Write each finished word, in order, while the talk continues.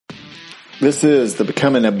This is the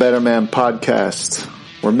Becoming a Better Man podcast,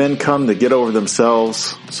 where men come to get over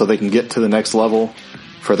themselves so they can get to the next level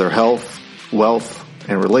for their health, wealth,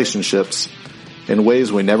 and relationships in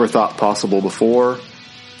ways we never thought possible before,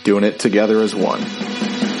 doing it together as one.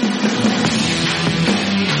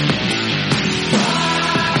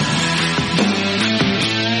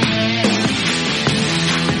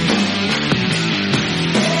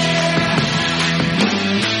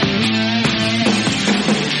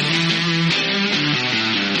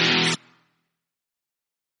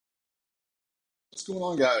 What's going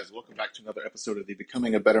on, guys? Welcome back to another episode of the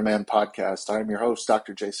Becoming a Better Man podcast. I am your host,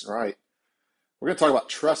 Dr. Jason Wright. We're going to talk about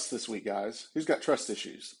trust this week, guys. Who's got trust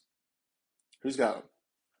issues? Who's got them?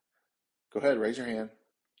 Go ahead, raise your hand.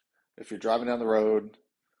 If you're driving down the road,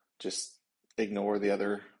 just ignore the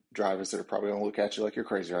other drivers that are probably going to look at you like you're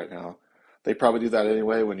crazy right now. They probably do that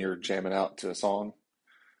anyway when you're jamming out to a song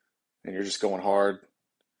and you're just going hard,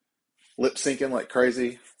 lip syncing like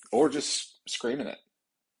crazy, or just screaming it.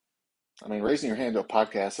 I mean, raising your hand to a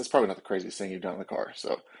podcast, that's probably not the craziest thing you've done in the car.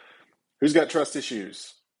 So, who's got trust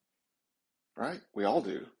issues? Right? We all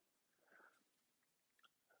do.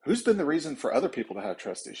 Who's been the reason for other people to have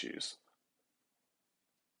trust issues?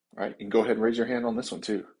 Right? You can go ahead and raise your hand on this one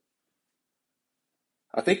too.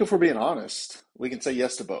 I think if we're being honest, we can say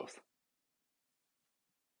yes to both.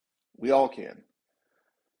 We all can.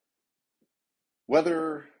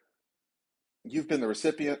 Whether you've been the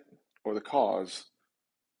recipient or the cause,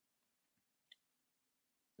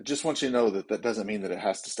 I just want you to know that that doesn't mean that it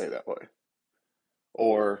has to stay that way.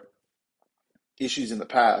 Or issues in the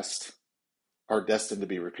past are destined to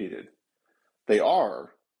be repeated. They are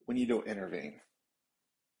when you don't intervene.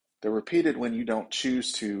 They're repeated when you don't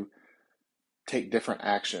choose to take different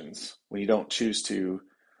actions, when you don't choose to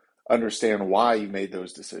understand why you made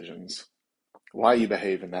those decisions, why you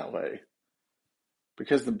behave in that way.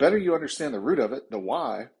 Because the better you understand the root of it, the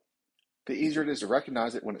why, the easier it is to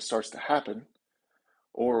recognize it when it starts to happen.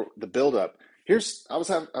 Or the buildup. I was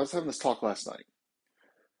having this talk last night.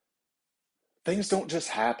 Things don't just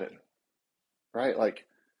happen, right? Like,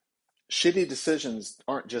 shitty decisions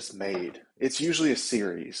aren't just made. It's usually a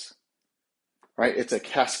series, right? It's a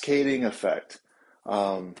cascading effect.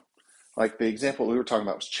 Like the example we were talking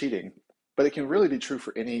about was cheating, but it can really be true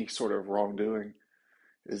for any sort of wrongdoing.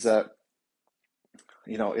 Is that,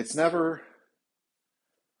 it's never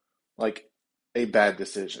like a bad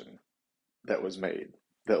decision that was made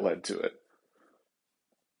that led to it.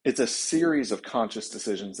 It's a series of conscious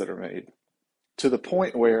decisions that are made to the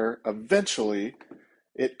point where eventually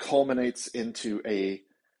it culminates into a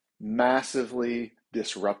massively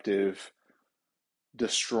disruptive,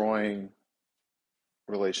 destroying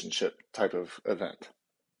relationship type of event.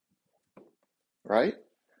 Right?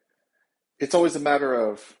 It's always a matter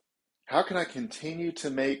of how can I continue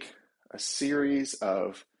to make a series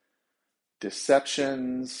of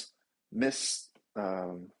deceptions,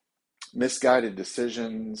 misguided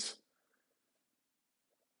decisions,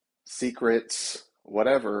 secrets,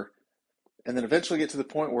 whatever, and then eventually get to the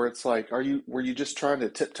point where it's like, were you just trying to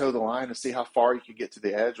tiptoe the line to see how far you could get to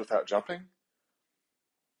the edge without jumping?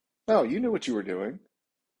 No, you knew what you were doing.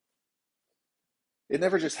 It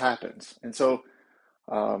never just happens. And so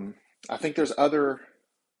I think there's other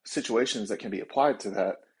situations that can be applied to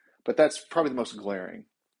that, but that's probably the most glaring.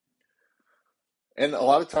 And a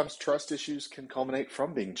lot of times trust issues can culminate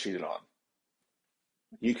from being cheated on.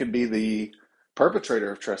 You can be the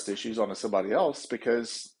perpetrator of trust issues onto somebody else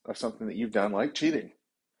because of something that you've done, like cheating.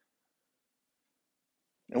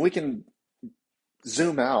 And we can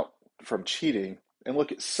zoom out from cheating and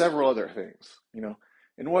look at several other things.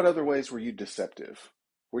 In what other ways were you deceptive?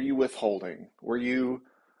 Were you withholding? Were you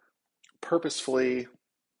purposefully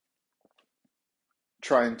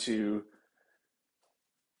trying to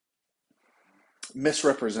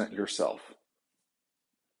misrepresent yourself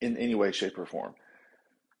in any way, shape, or form?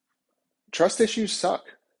 Trust issues suck.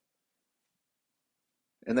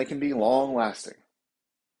 And they can be long lasting.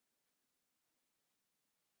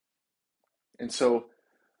 And so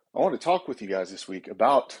I want to talk with you guys this week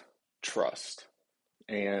about trust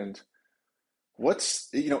and what's,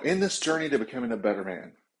 in this journey to becoming a better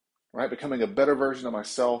man, right? Becoming a better version of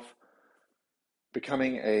myself,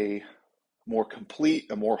 becoming a more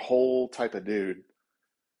complete, a more whole type of dude,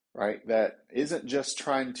 right? That isn't just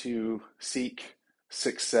trying to seek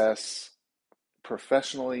success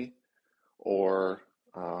professionally or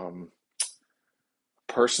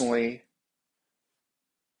personally,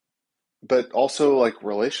 but also like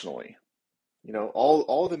relationally,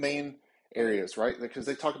 all the main areas, right? Because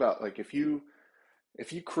they talk about like if you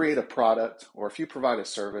create a product or if you provide a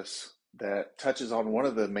service that touches on one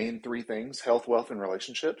of the main three things, health, wealth, and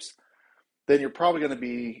relationships, then you're probably going to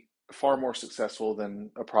be far more successful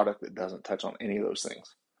than a product that doesn't touch on any of those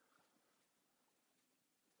things.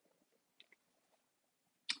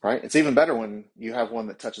 Right? It's even better when you have one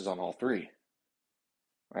that touches on all three.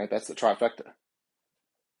 Right? That's the trifecta.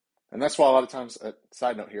 And that's why a lot of times, a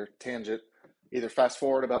side note here, tangent, either fast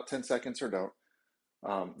forward about 10 seconds or don't.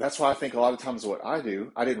 That's why I think a lot of times what I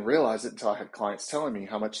do, I didn't realize it until I had clients telling me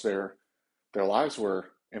how much their lives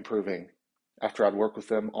were improving after I'd worked with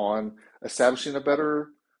them on establishing a better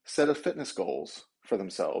set of fitness goals for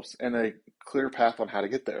themselves and a clear path on how to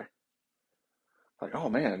get there. Like, oh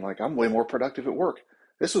man, like I'm way more productive at work.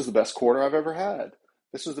 This was the best quarter I've ever had.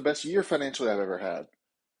 This was the best year financially I've ever had.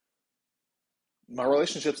 My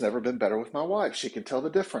relationship's never been better with my wife. She can tell the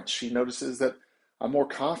difference. She notices that I'm more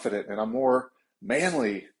confident and I'm more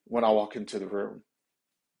manly when I walk into the room.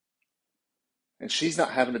 And she's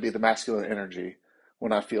not having to be the masculine energy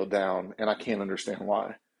when I feel down and I can't understand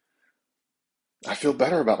why. I feel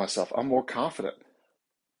better about myself. I'm more confident.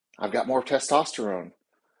 I've got more testosterone.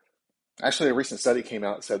 Actually, a recent study came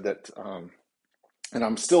out that said that, and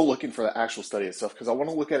I'm still looking for the actual study itself because I want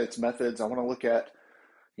to look at its methods. I want to look at,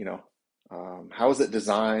 you know, how is it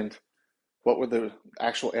designed? What were the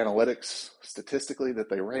actual analytics statistically that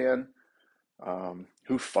they ran?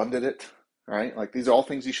 Who funded it? Right? Like these are all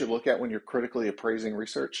things you should look at when you're critically appraising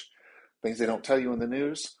research. Things they don't tell you in the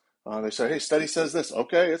news. They say, hey, study says this.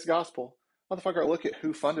 Okay, it's gospel. Motherfucker, look at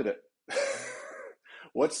who funded it.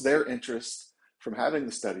 What's their interest from having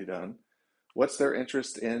the study done? What's their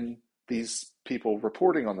interest in these people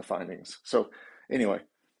reporting on the findings? So anyway,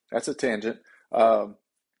 that's a tangent. And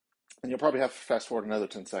you'll probably have to fast forward another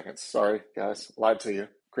 10 seconds. Sorry, guys, lied to you,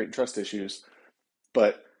 creating trust issues.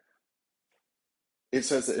 But it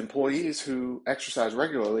says that employees who exercise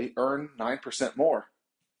regularly earn 9% more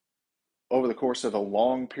over the course of a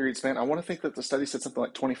long period span. I want to think that the study said something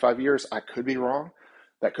like 25 years. I could be wrong.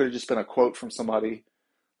 That could have just been a quote from somebody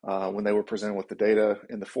when they were presented with the data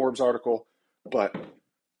in the Forbes article. But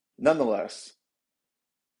nonetheless,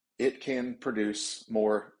 it can produce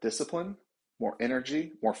more discipline, more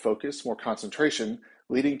energy, more focus, more concentration,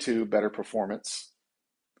 leading to better performance,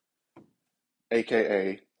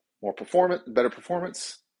 aka better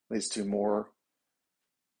performance leads to more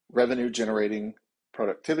revenue generating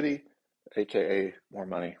productivity, aka more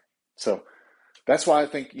money. So that's why I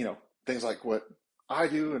think, things like what I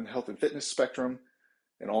do in health and fitness spectrum,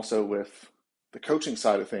 and also with the coaching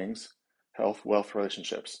side of things, health, wealth,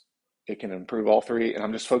 relationships, it can improve all three. And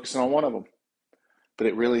I'm just focusing on one of them, but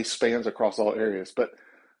it really spans across all areas. But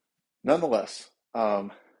nonetheless,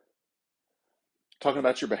 talking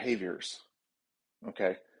about your behaviors,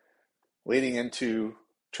 okay, leading into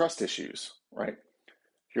trust issues, right?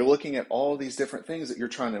 You're looking at all these different things that you're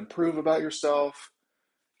trying to improve about yourself.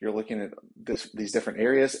 You're looking at these different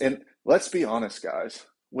areas. And let's be honest, guys,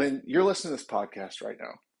 when you're listening to this podcast right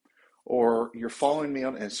now, or you're following me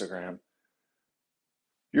on Instagram,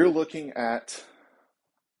 you're looking at,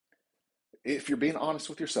 if you're being honest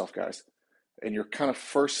with yourself, guys, and you're kind of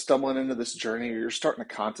first stumbling into this journey, or you're starting to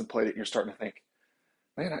contemplate it, and you're starting to think,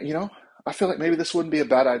 man, I feel like maybe this wouldn't be a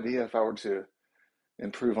bad idea if I were to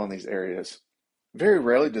improve on these areas. Very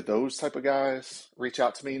rarely do those type of guys reach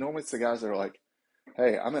out to me. Normally it's the guys that are like,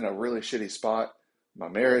 hey, I'm in a really shitty spot. My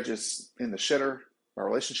marriage is in the shitter. My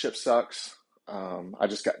relationship sucks. I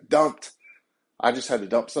just got dumped. I just had to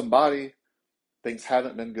dump somebody. Things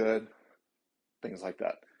haven't been good. Things like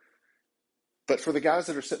that. But for the guys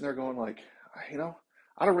that are sitting there going like, I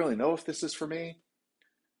don't really know if this is for me.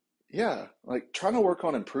 Yeah, like trying to work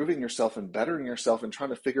on improving yourself and bettering yourself and trying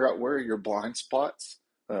to figure out where are your blind spots.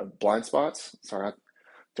 Sorry, I'm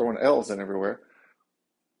throwing L's in everywhere.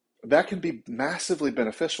 That can be massively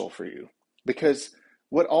beneficial for you, because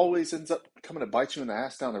what always ends up coming to bite you in the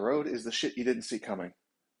ass down the road is the shit you didn't see coming,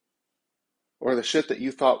 or the shit that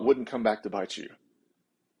you thought wouldn't come back to bite you.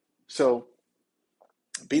 So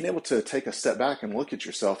being able to take a step back and look at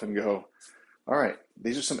yourself and go, all right,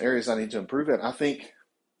 these are some areas I need to improve in. I think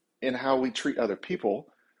in how we treat other people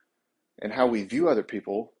and how we view other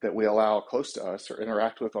people that we allow close to us or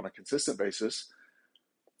interact with on a consistent basis,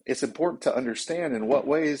 it's important to understand in what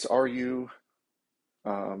ways are you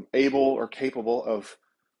able or capable of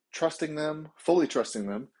trusting them, fully trusting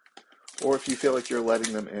them, or if you feel like you're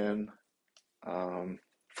letting them in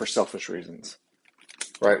for selfish reasons,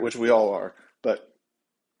 right? Which we all are. But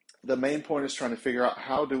the main point is trying to figure out,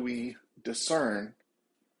 how do we discern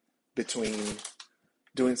between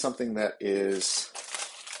doing something that is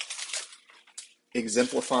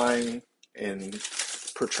exemplifying and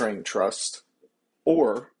portraying trust,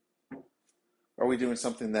 or are we doing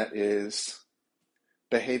something that is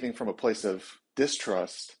behaving from a place of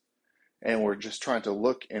distrust and we're just trying to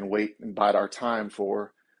look and wait and bide our time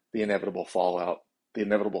for the inevitable fallout, the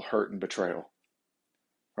inevitable hurt and betrayal.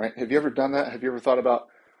 Right? Have you ever done that? Have you ever thought about,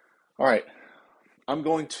 all right, I'm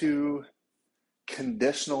going to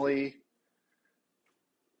conditionally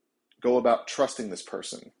go about trusting this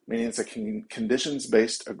person, meaning it's a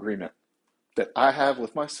conditions-based agreement that I have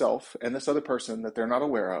with myself and this other person that they're not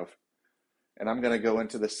aware of. And I'm going to go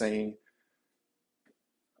into this saying,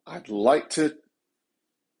 I'd like to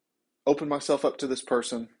open myself up to this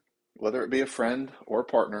person, whether it be a friend or a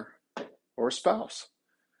partner or a spouse,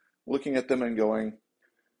 looking at them and going,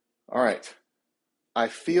 all right, I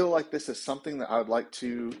feel like this is something that I would like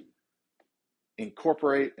to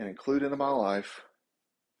incorporate and include into my life.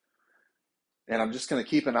 And I'm just going to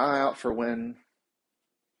keep an eye out for when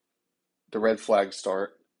the red flags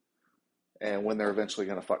start and when they're eventually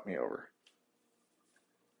going to fuck me over.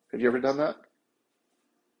 Have you ever done that?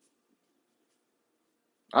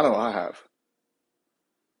 I know I have.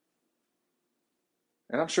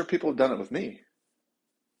 And I'm sure people have done it with me,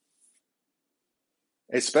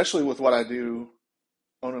 especially with what I do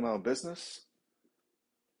owning my own business.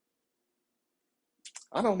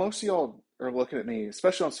 I know most of y'all are looking at me,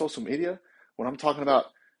 especially on social media, when I'm talking about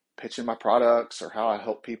pitching my products or how I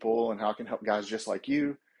help people and how I can help guys just like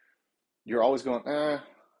you. You're always going,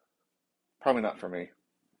 probably not for me.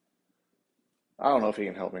 I don't know if he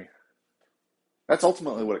can help me. That's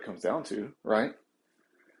ultimately what it comes down to, right?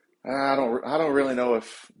 I don't really know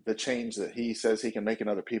if the change that he says he can make in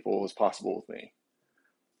other people is possible with me.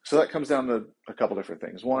 So that comes down to a couple different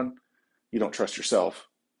things. One, you don't trust yourself.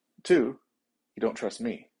 Two, you don't trust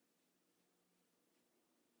me.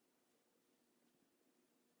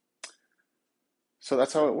 So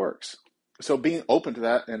that's how it works. So being open to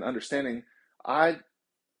that and understanding, I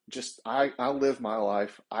live my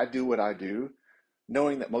life, I do what I do,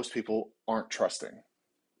 knowing that most people aren't trusting.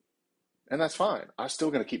 And that's fine. I'm still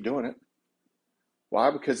going to keep doing it.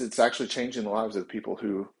 Why? Because it's actually changing the lives of the people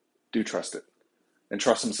who do trust it and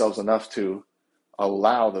trust themselves enough to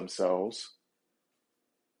allow themselves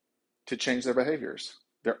to change their behaviors.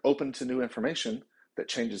 They're open to new information that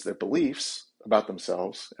changes their beliefs about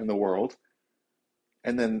themselves and the world.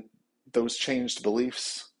 And then those changed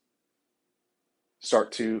beliefs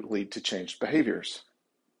start to lead to changed behaviors.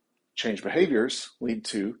 Changed behaviors lead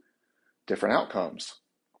to different outcomes.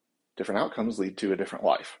 Different outcomes lead to a different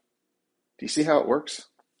life. Do you see how it works?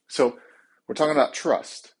 So we're talking about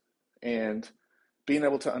trust and being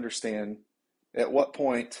able to understand at what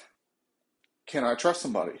point can I trust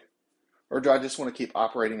somebody? Or do I just want to keep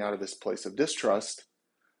operating out of this place of distrust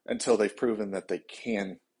until they've proven that they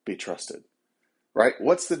can be trusted? Right?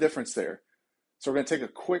 What's the difference there? So we're going to take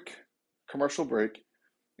a quick commercial break,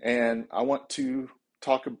 and I want to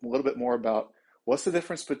talk a little bit more about what's the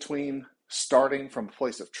difference between starting from a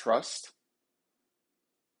place of trust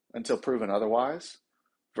until proven otherwise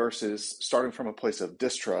versus starting from a place of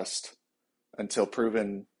distrust until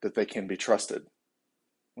proven that they can be trusted.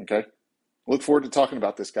 Okay? Look forward to talking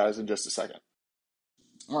about this, guys, in just a second.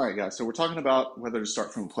 All right, guys, so we're talking about whether to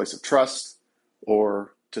start from a place of trust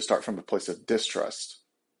or to start from a place of distrust.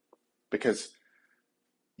 Because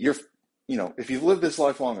if you've lived this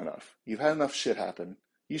life long enough, you've had enough shit happen,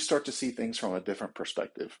 you start to see things from a different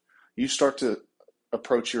perspective. You start to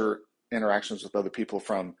approach your interactions with other people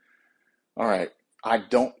from, all right, I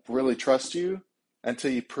don't really trust you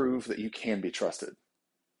until you prove that you can be trusted.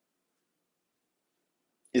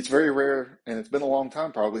 It's very rare, and it's been a long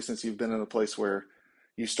time probably since you've been in a place where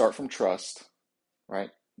you start from trust,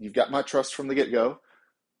 right? You've got my trust from the get-go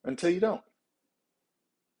until you don't.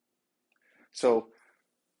 So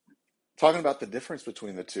talking about the difference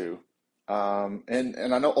between the two,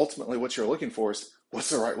 and I know ultimately what you're looking for is what's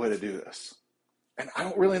the right way to do this? And I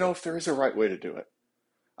don't really know if there is a right way to do it.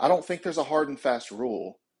 I don't think there's a hard and fast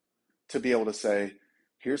rule to be able to say,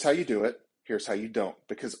 here's how you do it, here's how you don't.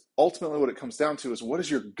 Because ultimately what it comes down to is, what is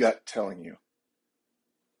your gut telling you?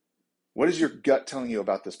 What is your gut telling you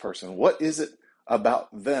about this person? What is it about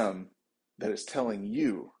them that is telling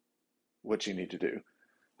you what you need to do?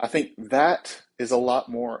 I think that is a lot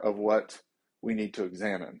more of what we need to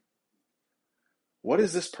examine. What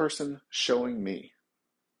is this person showing me?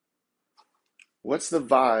 What's the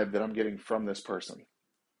vibe that I'm getting from this person?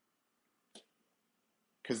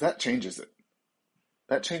 Because that changes it.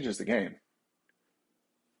 That changes the game.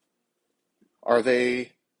 Are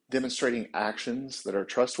they demonstrating actions that are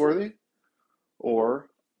trustworthy, or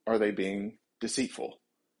are they being deceitful?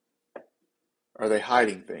 Are they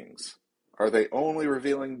hiding things? Are they only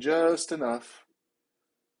revealing just enough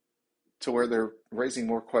to where they're raising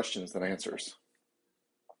more questions than answers?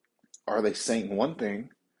 Are they saying one thing,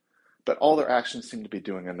 but all their actions seem to be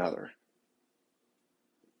doing another?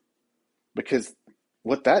 Because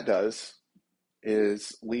what that does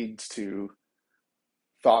is leads to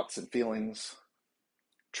thoughts and feelings,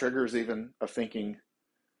 triggers even of thinking,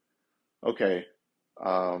 okay,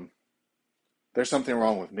 um, there's something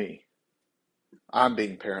wrong with me. I'm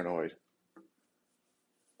being paranoid.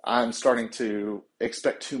 I'm starting to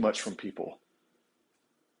expect too much from people,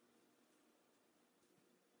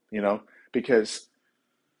 you know, because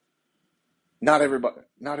not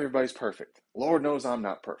everybody's perfect. Lord knows I'm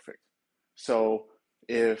not perfect. So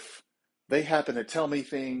if they happen to tell me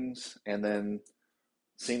things and then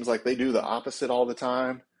seems like they do the opposite all the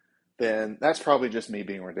time, then that's probably just me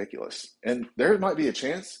being ridiculous. And there might be a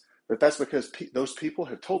chance that that's because those people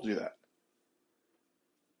have told you that.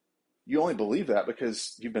 You only believe that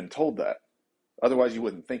because you've been told that. Otherwise, you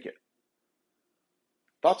wouldn't think it.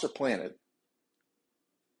 Thoughts are planted.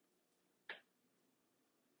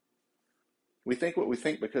 We think what we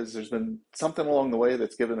think because there's been something along the way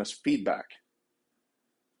that's given us feedback.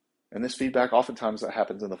 And this feedback, oftentimes, that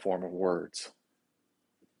happens in the form of words.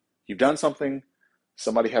 You've done something,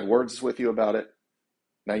 somebody had words with you about it,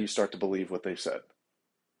 now you start to believe what they've said,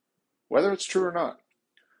 whether it's true or not.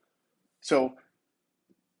 So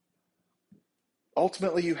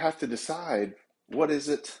ultimately, you have to decide, what is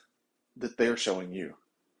it that they're showing you?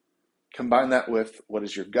 Combine that with, what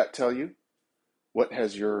does your gut tell you? What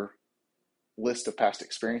has your list of past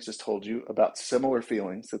experiences told you about similar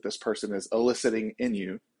feelings that this person is eliciting in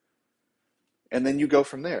you? And then you go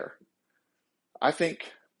from there. I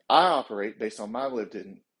think I operate based on my lived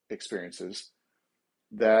in experiences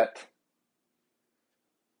that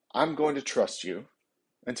I'm going to trust you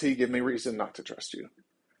until you give me reason not to trust you.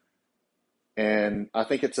 And I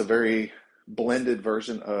think it's a very blended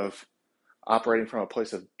version of operating from a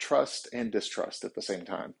place of trust and distrust at the same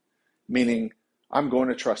time. Meaning, I'm going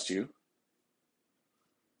to trust you,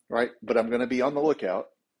 right? But I'm going to be on the lookout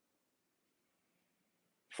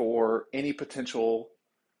for any potential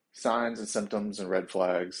signs and symptoms and red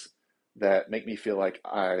flags that make me feel like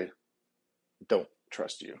I don't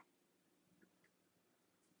trust you.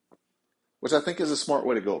 Which I think is a smart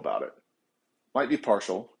way to go about it. Might be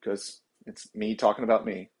partial because it's me talking about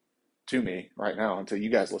me to me right now until you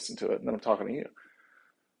guys listen to it, and then I'm talking to you.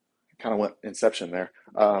 Kind of went inception there.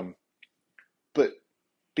 But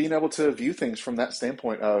being able to view things from that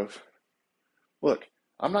standpoint of, look,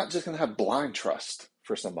 I'm not just going to have blind trust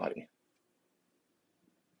for somebody,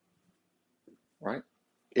 right?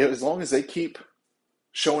 As long as they keep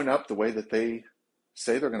showing up the way that they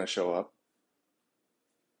say they're going to show up,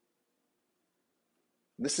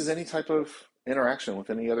 this is any type of interaction with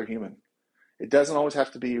any other human. It doesn't always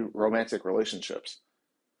have to be romantic relationships.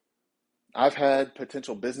 I've had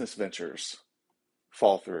potential business ventures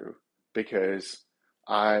fall through because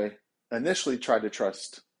I initially tried to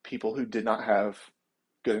trust people who did not have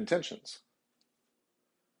good intentions.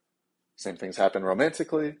 Same things happen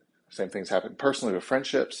romantically, same things happen personally with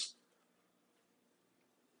friendships.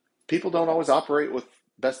 People don't always operate with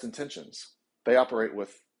best intentions. They operate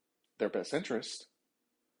with their best interest,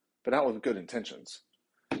 but not with good intentions.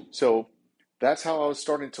 So that's how I was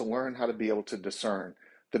starting to learn how to be able to discern.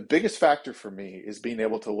 The biggest factor for me is being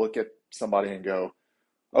able to look at somebody and go,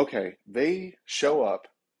 okay, they show up,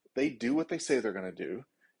 they do what they say they're going to do,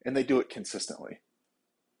 and they do it consistently.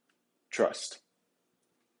 Trust,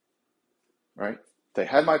 right? They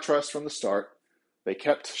had my trust from the start. They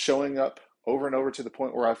kept showing up over and over to the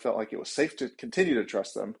point where I felt like it was safe to continue to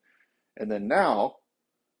trust them. And then now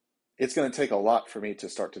it's going to take a lot for me to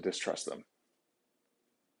start to distrust them,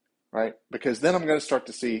 right? Because then I'm going to start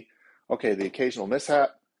to see, okay, the occasional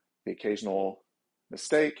mishap, the occasional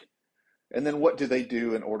mistake, and then what do they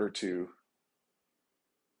do in order to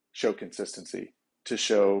show consistency, to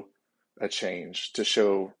show a change, to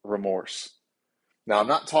show remorse? Now, I'm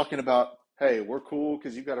not talking about, hey, we're cool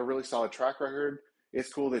because you've got a really solid track record.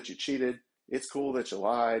 It's cool that you cheated. It's cool that you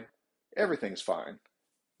lied. Everything's fine.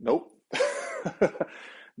 Nope.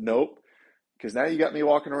 Nope. Because now you got me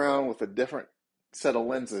walking around with a different set of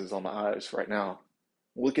lenses on my eyes right now,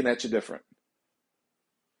 looking at you different.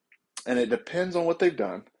 And it depends on what they've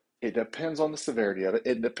done. It depends on the severity of it.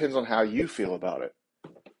 It depends on how you feel about it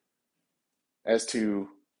as to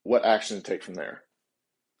what action to take from there.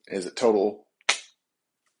 Is it total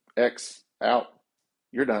X out?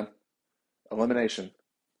 You're done. Elimination.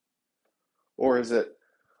 Or is it,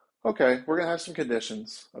 okay, we're going to have some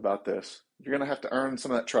conditions about this. You're going to have to earn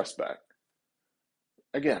some of that trust back.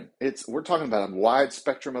 Again, we're talking about a wide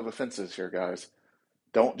spectrum of offenses here, guys.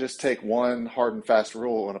 Don't just take one hard and fast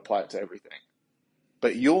rule and apply it to everything.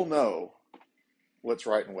 But you'll know what's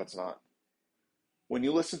right and what's not. When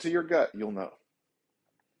you listen to your gut, you'll know.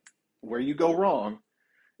 Where you go wrong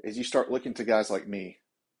is you start looking to guys like me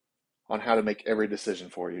on how to make every decision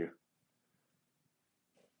for you,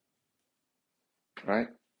 right?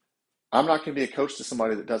 I'm not going to be a coach to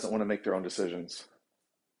somebody that doesn't want to make their own decisions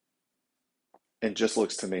and just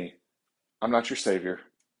looks to me. I'm not your savior.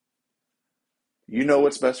 You know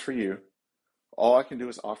what's best for you. All I can do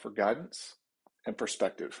is offer guidance and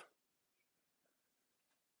perspective.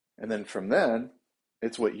 And then from then,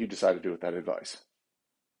 it's what you decide to do with that advice.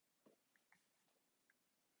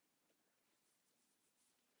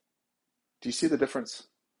 Do you see the difference?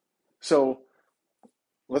 So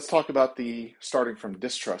let's talk about the starting from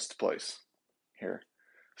distrust place here.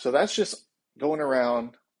 So that's just going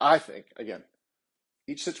around, I think, again,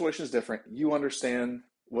 each situation is different. You understand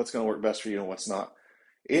what's going to work best for you and what's not.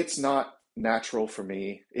 It's not natural for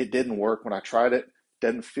me. It didn't work when I tried it. It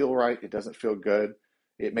doesn't feel right. It doesn't feel good.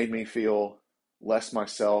 It made me feel less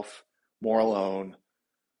myself, more alone,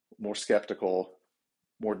 more skeptical,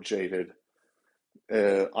 more jaded,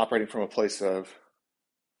 operating from a place of,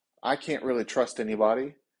 I can't really trust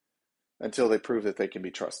anybody until they prove that they can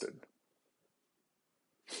be trusted.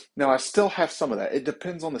 Now, I still have some of that. It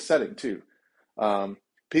depends on the setting too.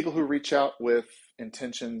 People who reach out with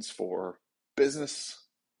intentions for business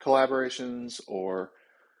collaborations or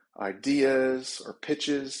ideas or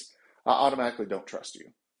pitches, I automatically don't trust you,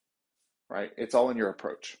 right? It's all in your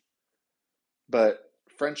approach. But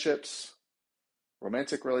friendships,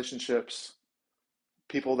 romantic relationships,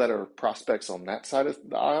 people that are prospects on that side of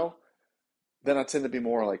the aisle, then I tend to be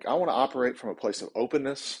more like, I want to operate from a place of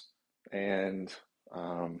openness and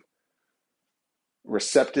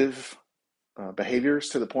receptive behaviors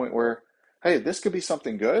to the point where, hey, this could be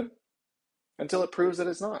something good until it proves that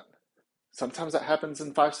it's not. Sometimes that happens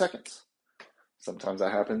in 5 seconds. Sometimes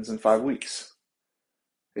that happens in 5 weeks.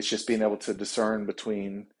 It's just being able to discern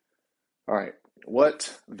between, all right,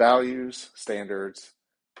 what values, standards,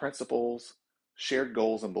 principles, shared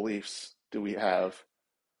goals, and beliefs do we have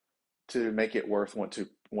to make it worth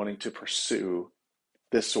wanting to pursue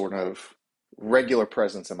this sort of regular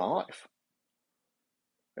presence in my life,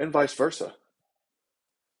 and vice versa.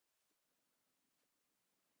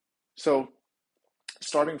 So,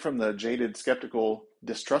 starting from the jaded, skeptical,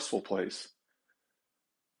 distrustful place,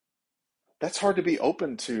 that's hard to be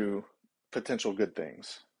open to potential good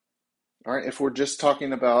things. All right, if we're just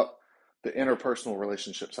talking about the interpersonal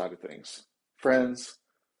relationship side of things, friends,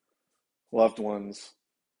 loved ones,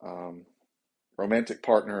 um, romantic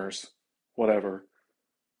partners, whatever,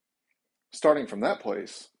 starting from that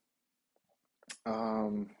place,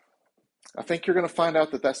 um, I think you're going to find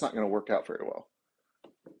out that that's not going to work out very well.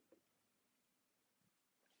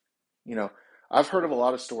 You know, I've heard of a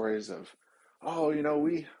lot of stories of, oh,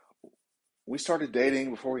 we started dating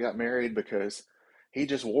before we got married because he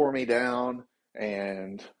just wore me down,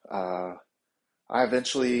 and I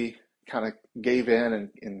eventually kind of gave in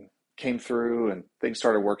and came through, and things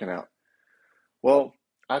started working out. Well,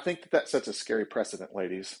 I think that sets a scary precedent,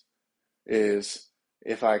 ladies, is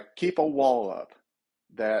if I keep a wall up,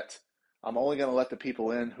 that I'm only going to let the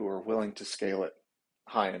people in who are willing to scale it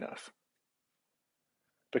high enough.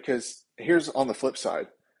 Because here's on the flip side,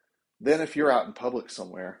 then if you're out in public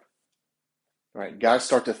somewhere, right, guys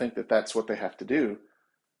start to think that that's what they have to do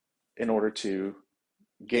in order to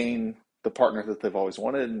gain the partner that they've always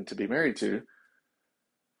wanted and to be married to.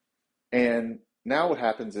 And now what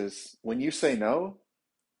happens is when you say no,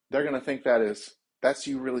 they're going to think that's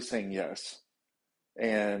you really saying yes.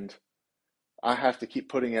 And I have to keep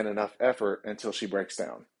putting in enough effort until she breaks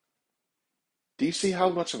down. Do you see how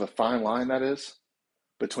much of a fine line that is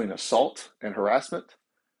between assault and harassment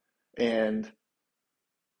and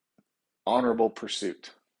honorable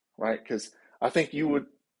pursuit, right? Because I think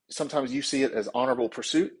sometimes you see it as honorable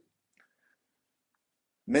pursuit.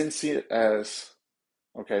 Men see it as,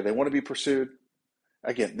 okay, they want to be pursued.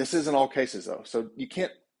 Again, this isn't all cases though. So you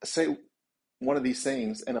can't say one of these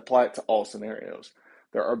things and apply it to all scenarios.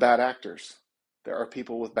 There are bad actors. There are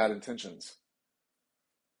people with bad intentions.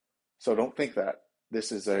 So don't think that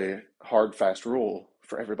this is a hard, fast rule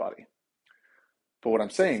for everybody. But what I'm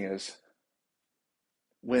saying is,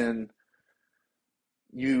 when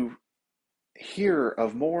you hear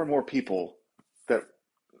of more and more people that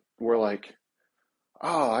were like,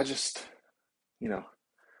 oh, you know,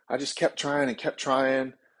 I just kept trying and kept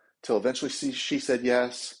trying till eventually she said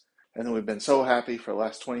yes. And then we've been so happy for the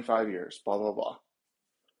last 25 years, blah, blah, blah.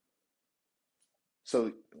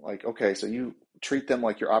 So like, okay, so you treat them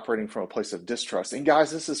like you're operating from a place of distrust. And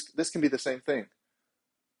guys, this can be the same thing.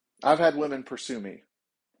 I've had women pursue me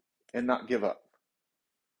and not give up,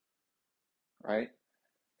 right?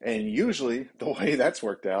 And usually the way that's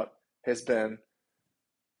worked out has been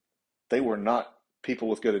they were not people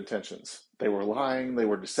with good intentions. They were lying, they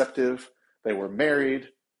were deceptive, they were married,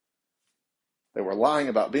 they were lying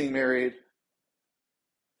about being married.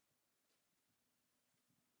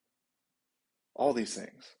 All these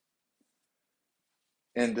things.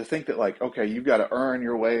 And to think that, like, okay, you've got to earn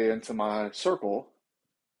your way into my circle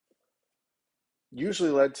usually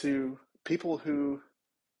led to people who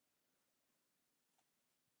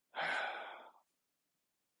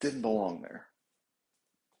didn't belong there.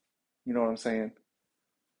 You know what I'm saying?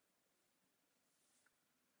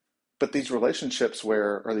 But these relationships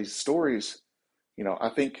or these stories, I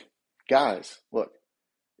think, guys, look,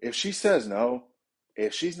 if she says no,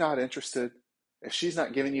 if she's not interested, if she's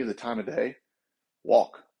not giving you the time of day,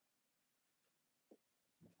 walk.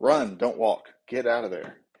 Run, don't walk. Get out of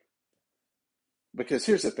there. Because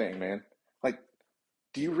here's the thing, man. Like,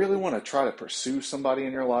 do you really want to try to pursue somebody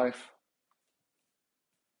in your life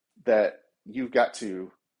that you've got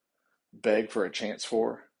to beg for a chance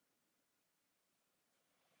for?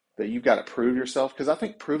 That you've got to prove yourself? Because I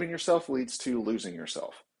think proving yourself leads to losing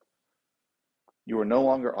yourself. You are no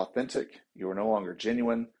longer authentic. You are no longer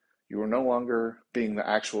genuine. You are no longer being the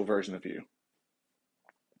actual version of you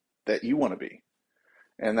that you want to be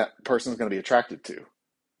and that person's going to be attracted to.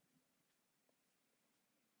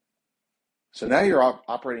 So now you're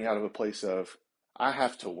operating out of a place of, I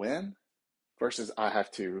have to win versus I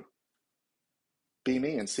have to be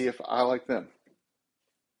me and see if I like them.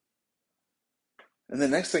 And the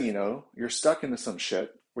next thing you know, you're stuck into some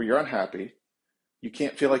shit where you're unhappy. You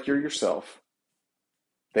can't feel like you're yourself.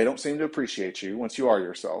 They don't seem to appreciate you once you are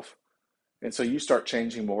yourself. And so you start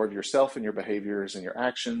changing more of yourself and your behaviors and your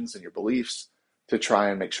actions and your beliefs to try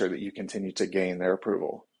and make sure that you continue to gain their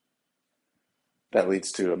approval. That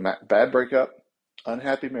leads to a bad breakup,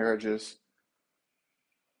 unhappy marriages,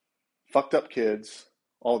 fucked up kids,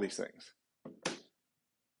 all these things.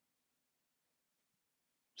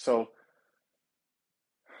 So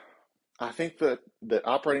I think that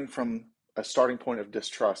operating from a starting point of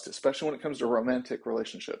distrust, especially when it comes to romantic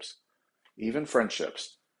relationships, even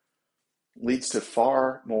friendships, leads to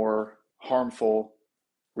far more harmful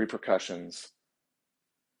repercussions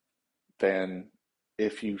than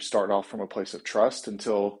if you start off from a place of trust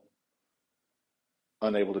until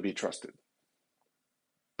unable to be trusted.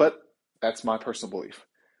 But that's my personal belief.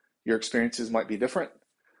 Your experiences might be different,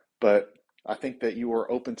 but I think that you are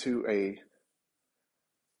open to a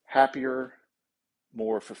happier,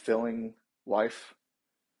 more fulfilling life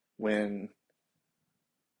when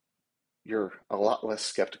you're a lot less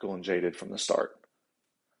skeptical and jaded from the start.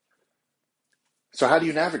 So how do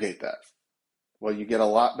you navigate that? Well, you get a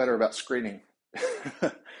lot better about screening.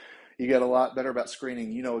 You get a lot better about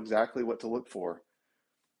screening. You know exactly what to look for.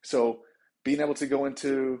 So being able to go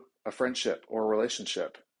into a friendship or a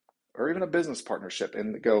relationship or even a business partnership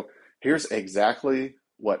and go, here's exactly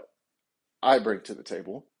what I bring to the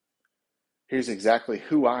table. Here's exactly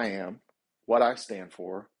who I am, what I stand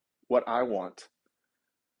for, what I want.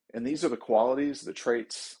 And these are the qualities, the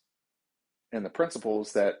traits, and the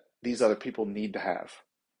principles that these other people need to have.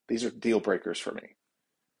 These are deal breakers for me.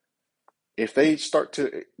 If they start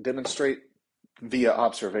to demonstrate via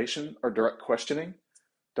observation or direct questioning,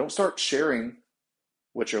 don't start sharing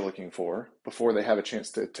what you're looking for before they have a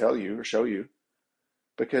chance to tell you or show you,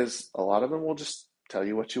 because a lot of them will just tell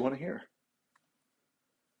you what you want to hear.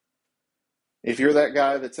 If you're that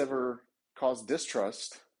guy that's ever caused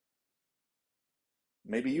distrust,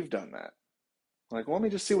 maybe you've done that. Like, well, let me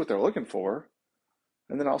just see what they're looking for,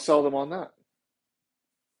 and then I'll sell them on that.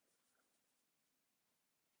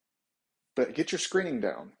 But get your screening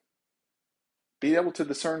down. Be able to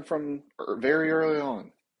discern from very early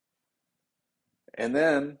on. And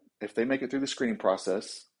then, if they make it through the screening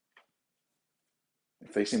process,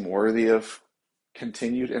 if they seem worthy of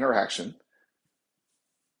continued interaction,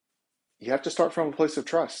 you have to start from a place of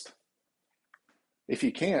trust. If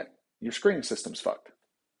you can't, your screening system's fucked.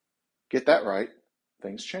 Get that right,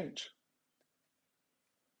 things change.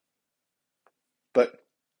 But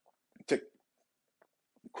to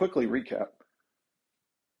quickly recap,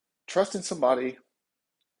 trusting somebody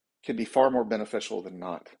can be far more beneficial than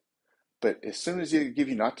not. But as soon as you give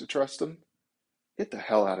you not to trust them, get the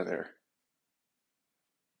hell out of there.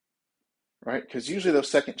 Right? Because usually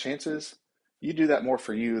those second chances, you do that more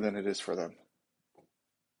for you than it is for them.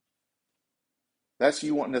 That's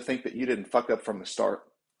you wanting to think that you didn't fuck up from the start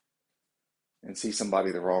and see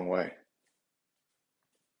somebody the wrong way.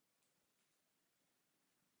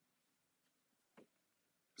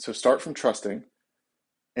 So start from trusting.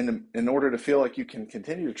 And in order to feel like you can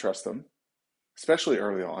continue to trust them, especially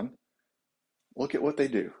early on, look at what they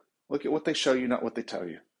do. Look at what they show you, not what they tell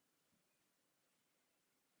you.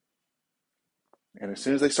 And as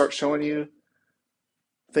soon as they start showing you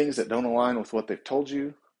things that don't align with what they've told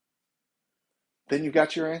you, then you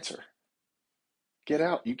got your answer. Get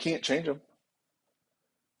out. You can't change them.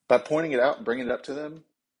 By pointing it out and bringing it up to them,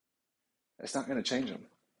 it's not going to change them.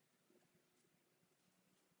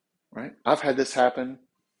 Right? I've had this happen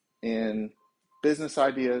in business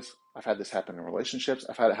ideas. I've had this happen in relationships.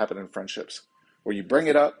 I've had it happen in friendships where you bring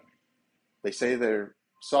it up, they say they're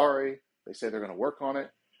sorry, they say they're going to work on it,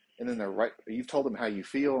 and then they're right. You've told them how you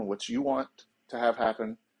feel and what you want to have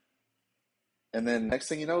happen, and then next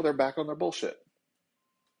thing you know, they're back on their bullshit.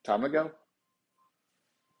 Time to go.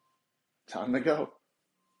 Time to go.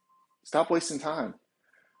 Stop wasting time.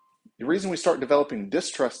 The reason we start developing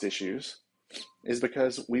distrust issues is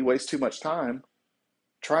because we waste too much time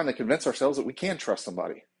trying to convince ourselves that we can trust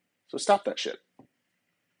somebody. So stop that shit.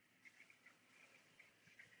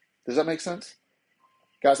 Does that make sense?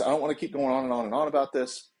 Guys, I don't want to keep going on and on and on about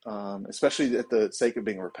this, especially at the sake of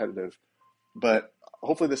being repetitive, but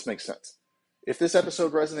hopefully this makes sense. If this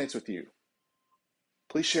episode resonates with you,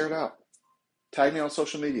 please share it out. Tag me on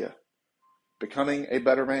social media. Becoming a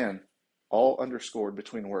Better Man, all underscored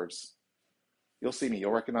between words. You'll see me.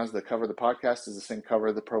 You'll recognize the cover of the podcast is the same cover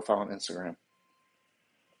of the profile on Instagram.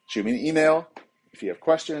 Shoot me an email if you have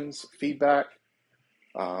questions, feedback.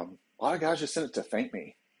 A lot of guys just send it to thank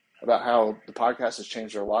me about how the podcast has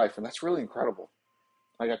changed their life, and that's really incredible.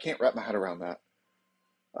 Like, I can't wrap my head around that.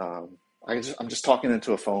 I'm just talking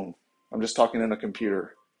into a phone. I'm just talking in a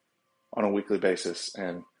computer on a weekly basis,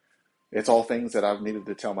 and it's all things that I've needed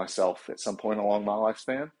to tell myself at some point along my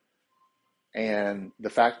lifespan. And the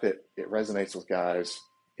fact that it resonates with guys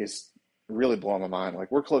is really blowing my mind.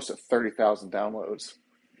 Like, we're close to 30,000 downloads.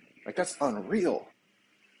 Like, that's unreal.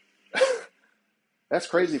 That's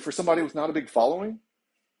crazy for somebody with not a big following.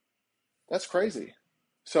 That's crazy.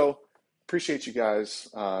 So appreciate you guys,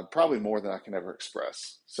 probably more than I can ever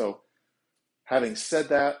express. So having said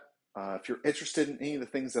that, if you're interested in any of the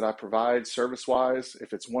things that I provide service-wise,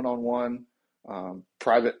 if it's one-on-one,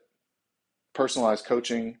 private, personalized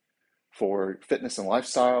coaching for fitness and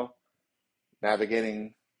lifestyle,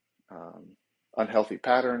 navigating unhealthy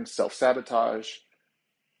patterns, self-sabotage,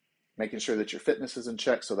 making sure that your fitness is in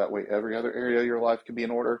check so that way every other area of your life can be in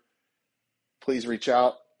order, please reach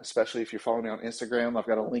out, especially if you're following me on Instagram. I've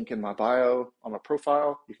got a link in my bio on my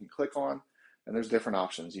profile you can click on, and there's different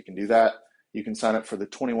options. You can do that. You can sign up for the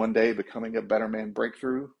 21-day Becoming a Better Man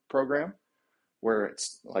Breakthrough program, where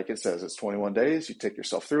it's, like it says, it's 21 days. You take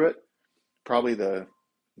yourself through it. Probably the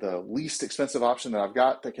least expensive option that I've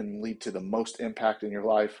got that can lead to the most impact in your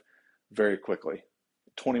life very quickly.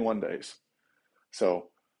 21 days. So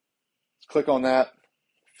click on that,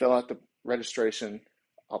 fill out the registration.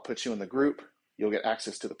 I'll put you in the group. You'll get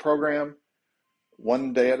access to the program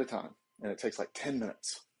one day at a time, and it takes like 10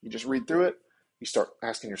 minutes. You just read through it. You start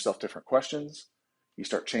asking yourself different questions. You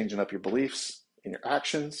start changing up your beliefs and your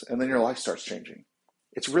actions, and then your life starts changing.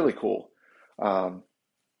 It's really cool.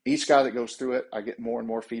 Each guy that goes through it, I get more and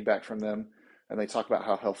more feedback from them, and they talk about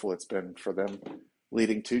how helpful it's been for them,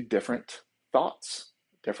 leading to different thoughts,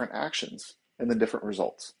 different actions, and then different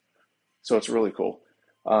results. So it's really cool.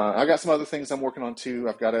 I got some other things I'm working on too.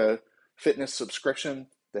 I've got a fitness subscription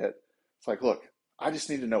that it's like, look, I just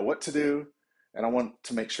need to know what to do, and I want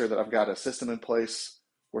to make sure that I've got a system in place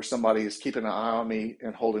where somebody is keeping an eye on me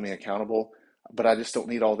and holding me accountable, but I just don't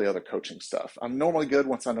need all the other coaching stuff. I'm normally good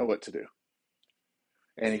once I know what to do.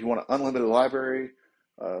 And if you want an unlimited library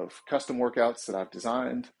of custom workouts that I've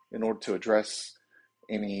designed in order to address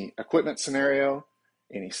any equipment scenario,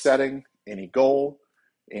 any setting, any goal,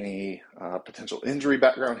 any potential injury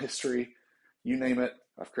background history, you name it,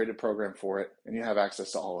 I've created a program for it, and you have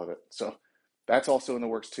access to all of it. So that's also in the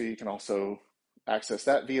works too. You can also access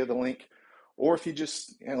that via the link. Or if you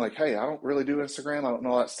just, like, hey, I don't really do Instagram, I don't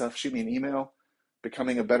know all that stuff, shoot me an email,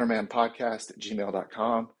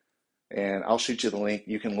 becomingabettermanpodcast@gmail.com, and I'll shoot you the link.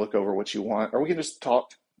 You can look over what you want, or we can just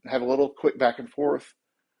talk, have a little quick back and forth.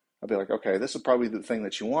 I'll be like, okay, this is probably the thing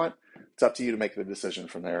that you want. It's up to you to make the decision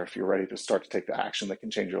from there if you're ready to start to take the action that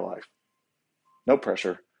can change your life. No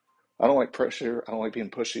pressure. I don't like pressure. I don't like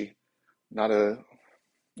being pushy. I'm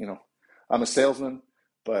a salesman,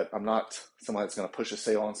 but I'm not somebody that's going to push a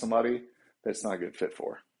sale on somebody that's not a good fit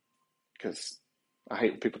for, because I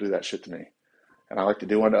hate when people do that shit to me. And I like to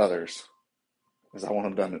do unto others as I want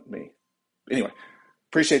them done to me. Anyway,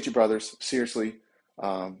 appreciate you, brothers. Seriously,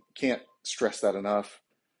 can't stress that enough.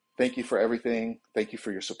 Thank you for everything. Thank you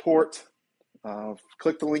for your support.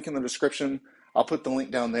 Click the link in the description. I'll put the link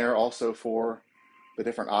down there also for the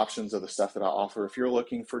different options of the stuff that I offer. If you're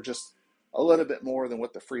looking for just a little bit more than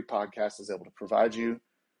what the free podcast is able to provide you,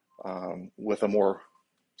 with a more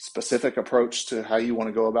specific approach to how you want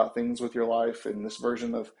to go about things with your life in this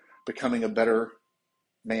version of becoming a better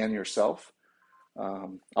man yourself,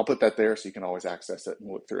 I'll put that there so you can always access it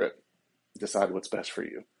and look through it, decide what's best for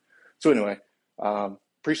you. So anyway,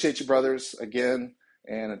 appreciate you, brothers, again.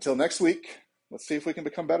 And until next week, let's see if we can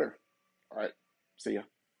become better. All right. See ya.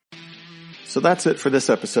 So that's it for this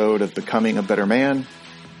episode of Becoming a Better Man.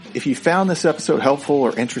 If you found this episode helpful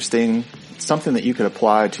or interesting, something that you could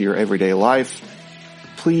apply to your everyday life,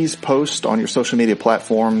 please post on your social media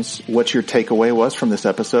platforms what your takeaway was from this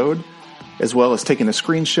episode, as well as taking a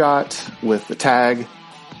screenshot with the tag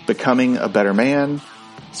Becoming a Better Man.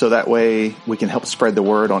 So that way we can help spread the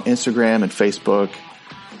word on Instagram and Facebook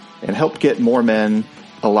and help get more men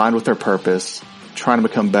aligned with their purpose, trying to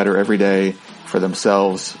become better every day for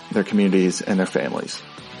themselves, their communities, and their families.